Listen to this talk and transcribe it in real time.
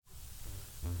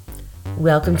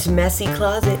Welcome to Messy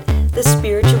Closet, the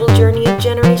spiritual journey of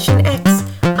Generation X.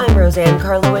 I'm Roseanne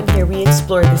Carlo, and here we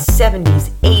explore the 70s,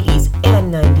 80s,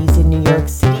 and 90s in New York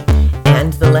City,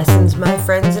 and the lessons my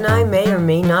friends and I may or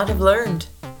may not have learned.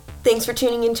 Thanks for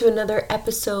tuning into another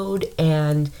episode,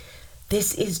 and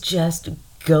this is just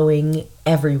going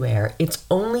everywhere. It's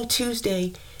only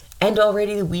Tuesday, and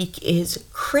already the week is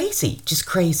crazy, just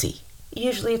crazy.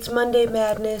 Usually it's Monday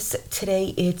madness,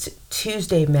 today it's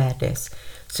Tuesday madness.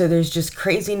 So there's just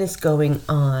craziness going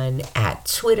on at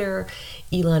Twitter.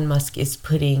 Elon Musk is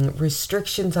putting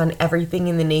restrictions on everything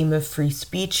in the name of free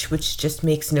speech, which just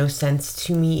makes no sense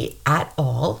to me at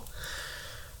all.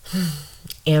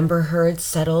 Amber Heard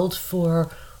settled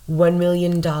for $1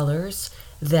 million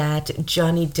that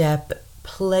Johnny Depp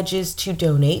pledges to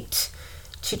donate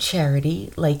to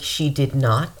charity, like she did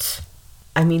not.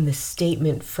 I mean, the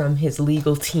statement from his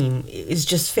legal team is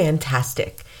just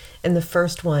fantastic. And the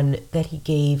first one that he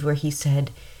gave, where he said,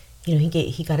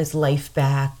 he got his life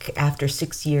back after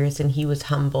 6 years and he was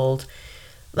humbled.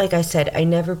 Like I said, I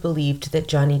never believed that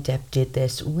Johnny Depp did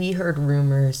this. We heard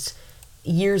rumors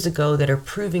years ago that are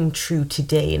proving true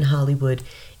today in Hollywood.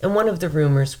 And one of the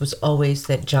rumors was always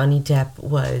that Johnny Depp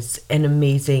was an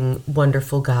amazing,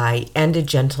 wonderful guy and a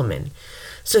gentleman.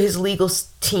 So his legal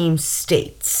team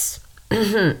states,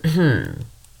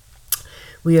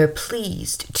 "We are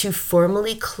pleased to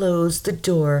formally close the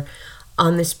door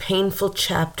on this painful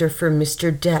chapter for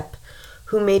Mr. Depp,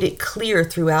 who made it clear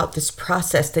throughout this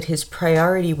process that his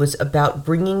priority was about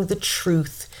bringing the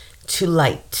truth to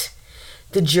light.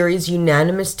 The jury's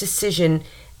unanimous decision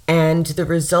and the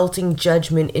resulting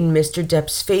judgment in Mr.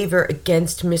 Depp's favor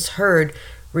against Miss Heard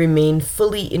remain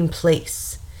fully in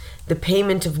place. The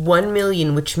payment of $1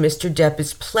 million, which Mr. Depp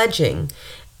is pledging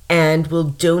and will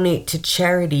donate to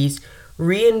charities,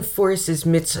 reinforces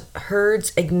Miss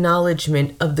Heard's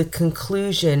acknowledgement of the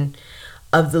conclusion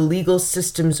of the legal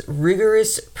system's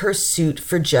rigorous pursuit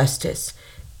for justice.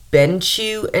 Ben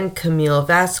Chu and Camille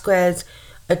Vasquez,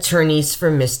 attorneys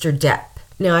for Mr. Depp."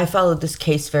 Now, I followed this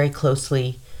case very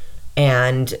closely,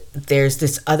 and there's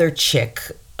this other chick,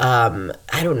 I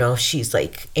don't know if she's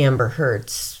like Amber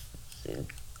Heard's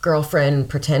girlfriend,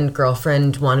 pretend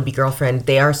girlfriend, wannabe girlfriend.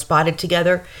 They are spotted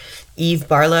together, Eve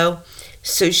Barlow.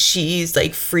 So she's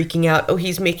like freaking out. Oh,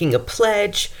 he's making a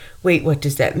pledge. Wait, what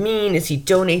does that mean? Is he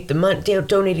donating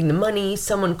the money?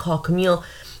 Someone call Camille,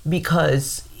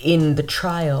 because in the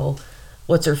trial,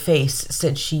 what's her face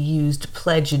said she used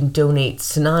pledge and donate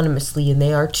synonymously, and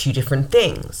they are two different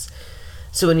things.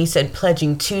 So when he said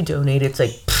pledging to donate, it's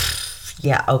like,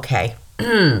 yeah, okay.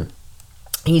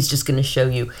 He's just going to show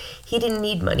you. He didn't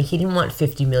need money. He didn't want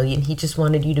 $50 million. He just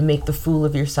wanted you to make the fool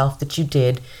of yourself that you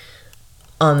did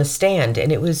on the stand.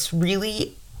 And it was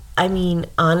really, I mean,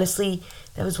 honestly,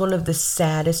 that was one of the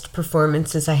saddest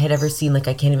performances I had ever seen. Like,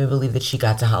 I can't even believe that she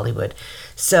got to Hollywood.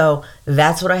 So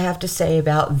that's what I have to say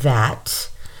about that.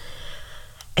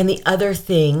 And the other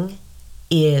thing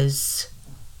is,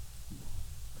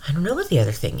 I don't know what the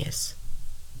other thing is.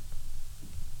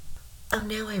 Oh,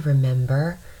 now I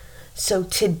remember. So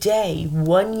today,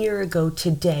 1 year ago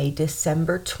today,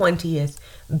 December 20th,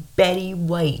 Betty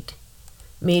White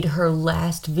made her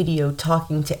last video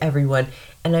talking to everyone.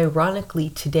 And ironically,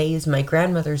 today is my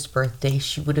grandmother's birthday.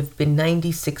 She would have been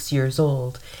 96 years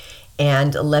old.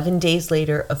 And 11 days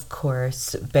later, of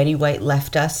course, Betty White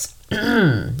left us.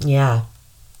 Yeah,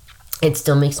 it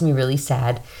still makes me really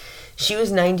sad. She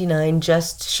was 99,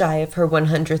 just shy of her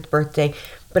 100th birthday.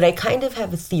 But I kind of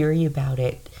have a theory about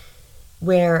it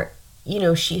where,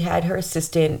 she had her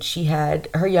assistant, she had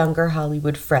her younger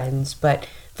Hollywood friends, but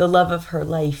the love of her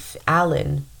life,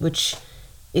 Alan, which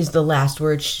is the last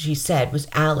word she said, was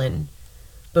Alan,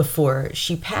 before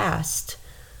she passed,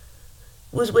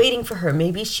 was waiting for her.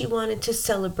 Maybe she wanted to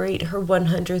celebrate her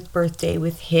 100th birthday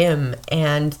with him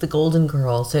and the Golden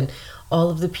Girls and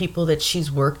all of the people that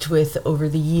she's worked with over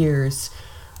the years,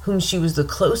 whom she was the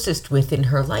closest with in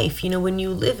her life. When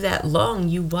you live that long,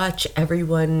 you watch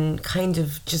everyone kind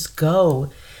of just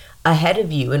go ahead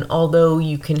of you. And although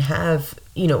you can have,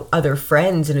 other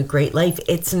friends and a great life,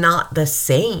 it's not the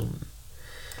same.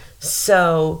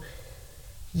 So,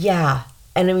 yeah.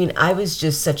 And I mean, I was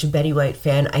just such a Betty White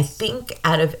fan. I think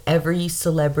out of every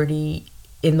celebrity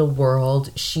in the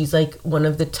world, she's like one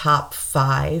of the top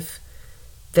 5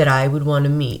 that I would want to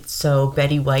meet. So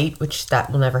Betty White, which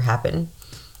that will never happen.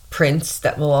 Prince,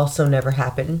 that will also never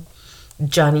happen.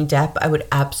 Johnny Depp, I would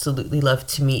absolutely love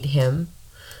to meet him.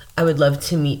 I would love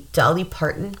to meet Dolly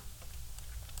Parton.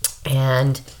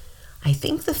 And I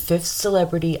think the 5th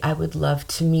celebrity I would love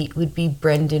to meet would be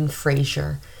Brendan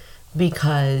Fraser,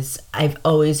 because I've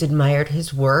always admired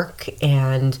his work,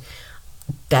 and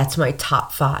that's my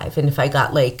top 5. And if I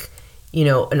got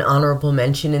an honorable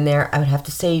mention in there, I would have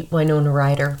to say Winona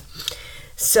Ryder.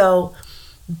 So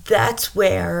that's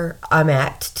where I'm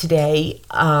at today.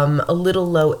 A little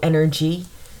low energy.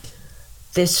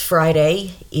 This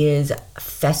Friday is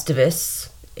Festivus.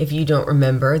 If you don't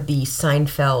remember, the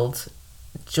Seinfeld,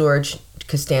 George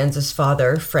Costanza's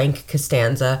father, Frank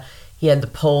Costanza, he had the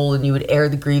poll and you would air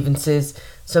the grievances.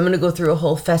 So I'm going to go through a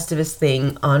whole Festivus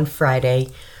thing on Friday.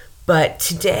 But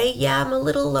today, I'm a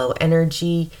little low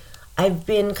energy. I've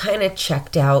been kind of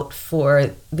checked out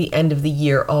for the end of the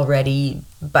year already.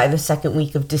 By the second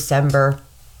week of December,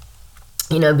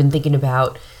 I've been thinking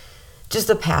about just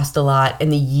the past a lot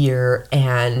and the year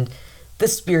and the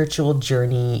spiritual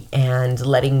journey and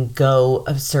letting go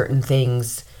of certain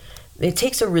things. It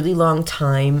takes a really long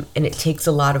time and it takes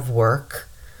a lot of work.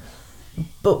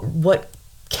 But what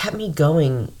kept me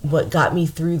going, what got me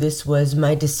through this was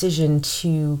my decision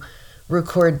to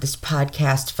record this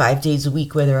podcast 5 days a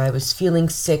week, whether I was feeling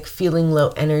sick, feeling low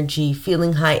energy,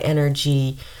 feeling high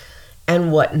energy,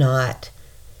 and whatnot.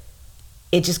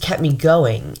 It just kept me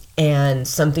going, and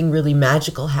something really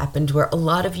magical happened where a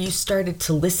lot of you started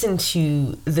to listen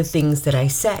to the things that I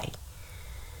say.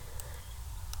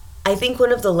 I think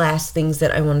one of the last things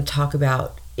that I want to talk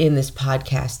about in this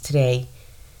podcast today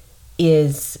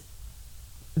is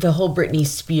the whole Britney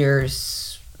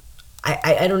Spears,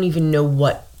 I don't even know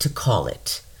what to call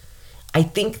it. I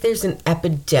think there's an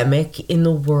epidemic in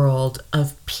the world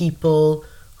of people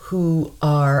who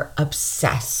are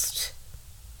obsessed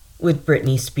with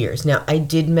Britney Spears. Now, I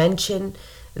did mention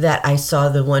that I saw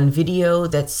the one video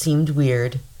that seemed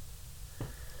weird,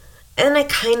 and I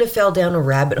kind of fell down a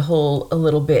rabbit hole a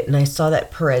little bit, and I saw that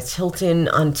Perez Hilton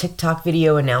on TikTok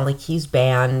video, and now he's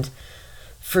banned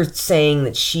for saying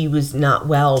that she was not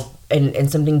well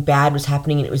and something bad was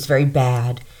happening and it was very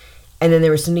bad. And then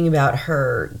there was something about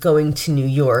her going to New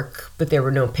York, but there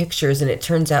were no pictures, and it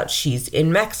turns out she's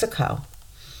in Mexico.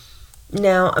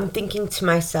 Now, I'm thinking to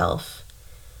myself,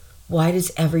 why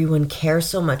does everyone care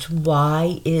so much?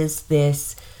 Why is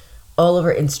this all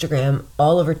over Instagram,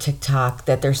 all over TikTok,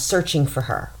 that they're searching for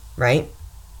her, right?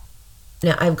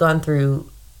 Now, I've gone through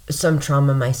some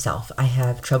trauma myself. I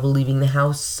have trouble leaving the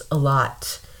house a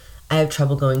lot. I have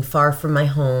trouble going far from my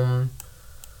home.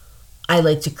 I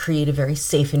like to create a very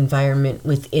safe environment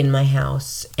within my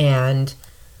house. And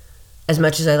as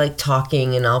much as I like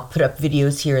talking and I'll put up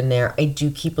videos here and there, I do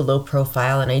keep a low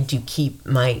profile and I do keep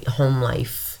my home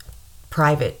life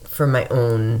private for my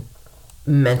own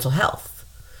mental health.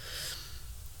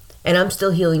 And I'm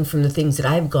still healing from the things that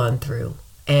I've gone through.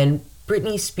 And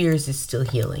Britney Spears is still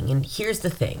healing. And here's the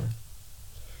thing.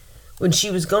 When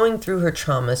she was going through her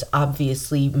traumas,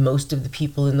 obviously most of the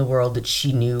people in the world that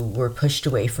she knew were pushed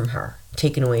away from her,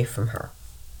 taken away from her.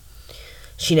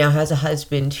 She now has a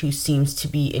husband who seems to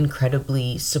be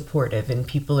incredibly supportive, and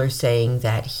people are saying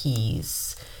that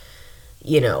he's,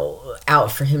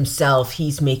 out for himself.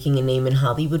 He's making a name in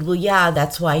Hollywood. Well, yeah,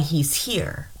 that's why he's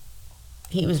here.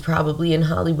 He was probably in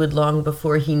Hollywood long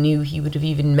before he knew he would have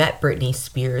even met Britney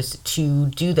Spears to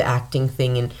do the acting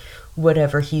thing and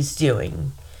whatever he's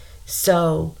doing.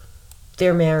 So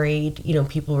they're married.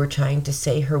 People were trying to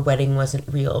say her wedding wasn't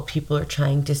real. People are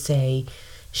trying to say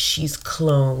she's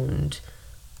cloned.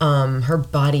 Her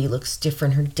body looks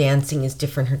different. Her dancing is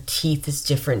different. Her teeth is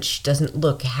different. She doesn't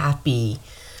look happy.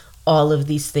 All of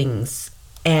these things.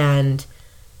 And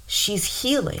she's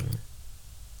healing.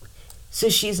 So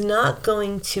she's not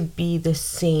going to be the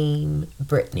same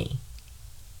Britney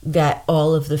that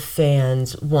all of the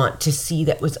fans want to see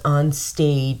that was on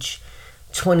stage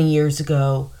 20 years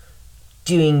ago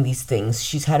doing these things.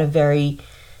 She's had a very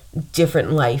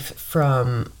different life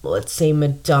from, let's say,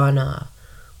 Madonna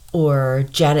or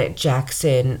Janet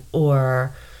Jackson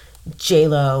or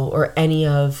J-Lo or any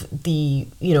of the,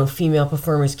 female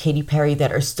performers, Katy Perry,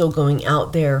 that are still going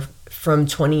out there from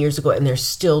 20 years ago and they're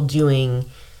still doing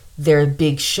their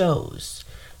big shows.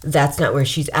 That's not where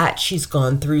she's at. She's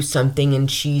gone through something and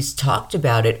she's talked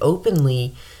about it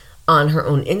openly on her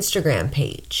own Instagram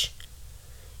page.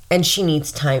 And she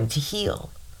needs time to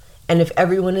heal. And if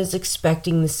everyone is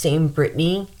expecting the same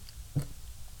Britney,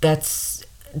 that's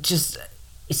just,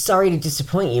 sorry to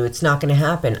disappoint you. It's not going to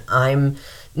happen. I'm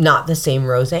not the same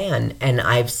Roseanne. And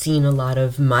I've seen a lot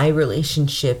of my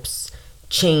relationships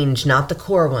change, not the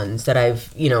core ones that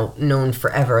I've, known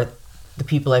forever. The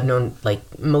people I've known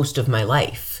like most of my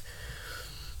life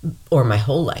or my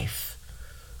whole life.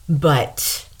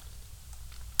 But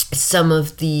some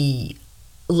of the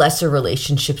lesser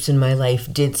relationships in my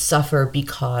life did suffer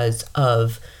because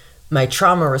of my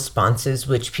trauma responses,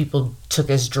 which people took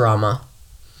as drama,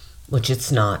 which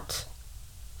it's not.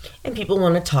 And and people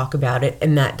want to talk about it,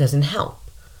 and that doesn't help.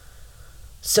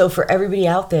 So for everybody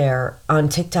out there on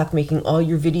TikTok making all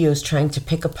your videos trying to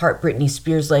pick apart Britney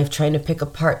Spears' life, trying to pick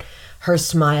apart her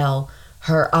smile,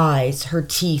 her eyes, her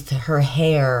teeth, her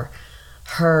hair,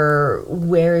 her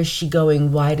where is she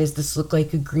going, why does this look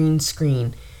like a green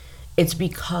screen? It's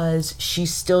because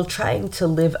she's still trying to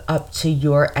live up to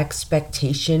your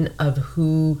expectation of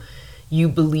who you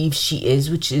believe she is,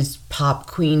 which is pop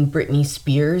queen Britney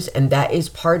Spears, and that is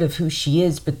part of who she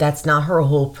is, but that's not her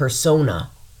whole persona.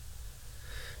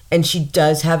 And she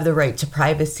does have the right to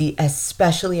privacy,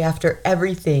 especially after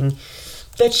everything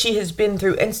that she has been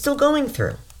through and still going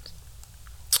through.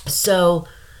 So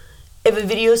if a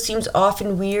video seems off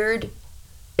and weird,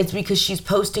 it's because she's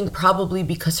posting probably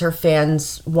because her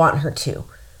fans want her to.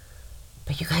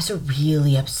 But you guys are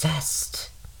really obsessed.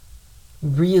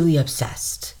 Really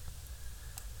obsessed.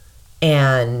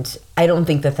 And I don't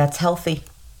think that that's healthy.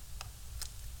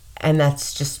 And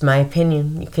that's just my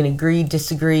opinion. You can agree,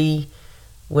 disagree,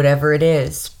 whatever it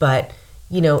is. But,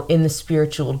 in the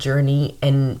spiritual journey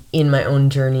and in my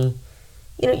own journey,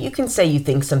 you can say you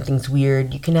think something's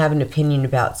weird. You can have an opinion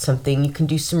about something. You can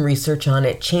do some research on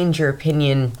it, change your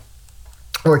opinion,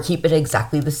 or keep it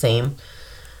exactly the same.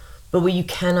 But what you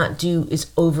cannot do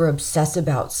is over-obsess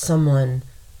about someone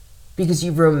because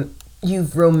you've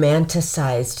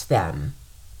romanticized them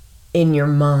in your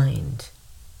mind.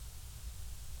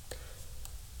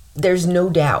 There's no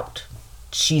doubt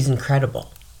she's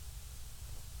incredible.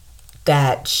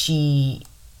 That she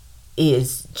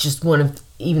is just one of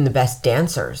even the best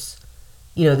dancers.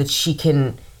 That she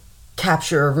can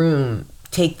capture a room,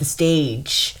 take the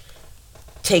stage,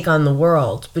 take on the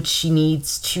world, but she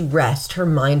needs to rest her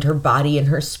mind, her body, and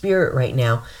her spirit right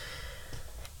now.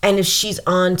 And if she's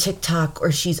on TikTok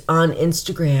or she's on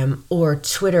Instagram or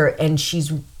Twitter and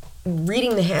she's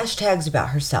reading the hashtags about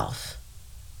herself,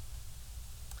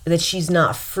 that she's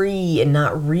not free and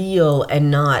not real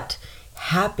and not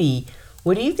happy,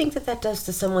 what do you think that does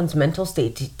to someone's mental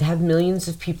state, to have millions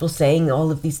of people saying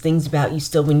all of these things about you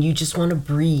still when you just want to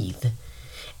breathe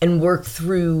and work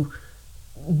through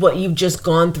what you've just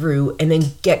gone through and then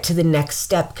get to the next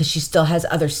step because she still has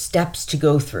other steps to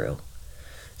go through?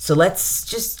 So let's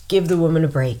just give the woman a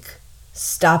break.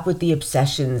 Stop with the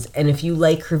obsessions. And if you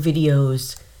like her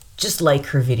videos, just like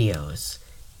her videos.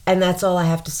 And that's all I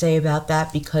have to say about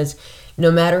that, because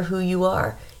no matter who you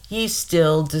are, you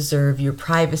still deserve your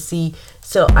privacy.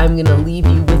 So I'm going to leave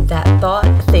you with that thought.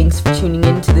 Thanks for tuning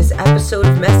in to this episode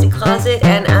of Messy Closet.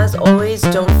 And as always,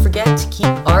 don't forget to keep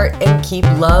art and keep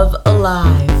love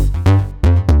alive.